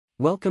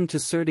Welcome to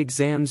CERT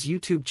Exams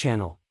YouTube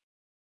channel.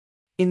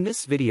 In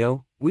this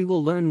video, we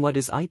will learn what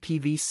is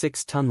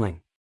IPv6 tunneling.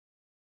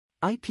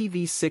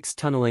 IPv6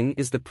 tunneling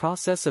is the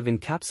process of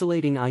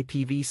encapsulating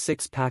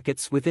IPv6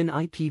 packets within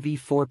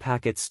IPv4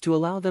 packets to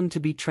allow them to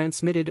be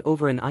transmitted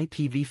over an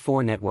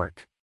IPv4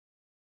 network.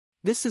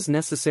 This is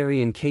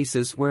necessary in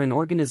cases where an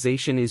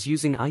organization is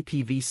using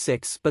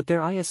IPv6 but their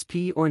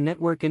ISP or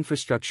network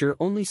infrastructure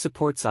only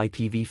supports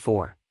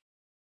IPv4.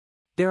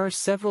 There are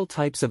several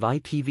types of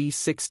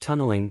IPv6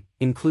 tunneling,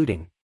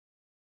 including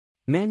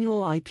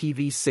manual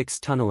IPv6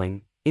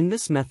 tunneling. In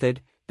this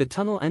method, the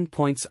tunnel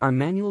endpoints are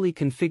manually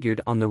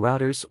configured on the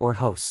routers or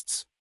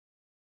hosts.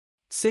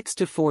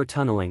 6-to-4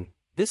 tunneling.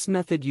 This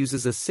method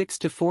uses a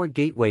 6-to-4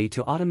 gateway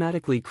to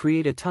automatically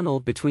create a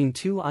tunnel between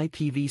two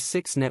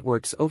IPv6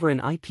 networks over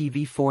an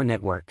IPv4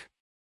 network.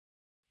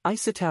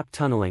 ISOTAP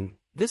tunneling.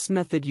 This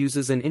method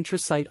uses an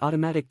intrasite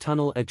automatic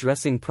tunnel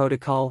addressing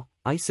protocol,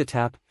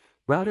 ISOTAP,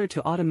 router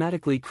to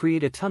automatically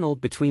create a tunnel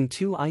between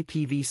two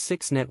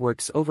IPv6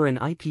 networks over an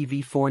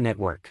IPv4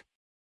 network.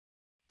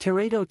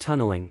 Teredo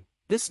tunneling.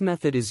 This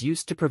method is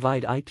used to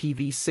provide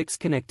IPv6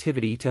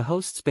 connectivity to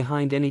hosts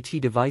behind NAT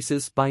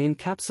devices by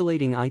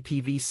encapsulating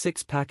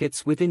IPv6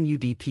 packets within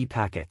UDP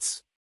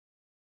packets.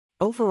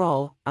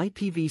 Overall,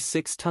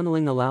 IPv6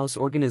 tunneling allows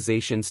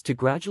organizations to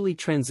gradually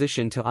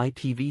transition to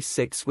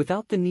IPv6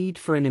 without the need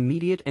for an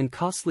immediate and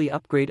costly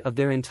upgrade of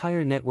their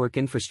entire network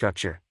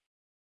infrastructure.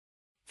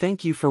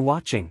 Thank you for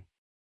watching.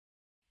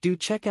 Do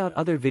check out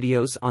other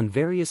videos on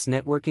various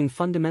networking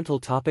fundamental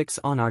topics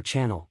on our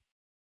channel.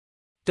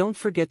 Don't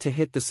forget to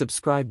hit the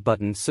subscribe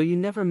button so you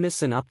never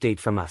miss an update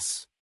from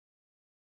us.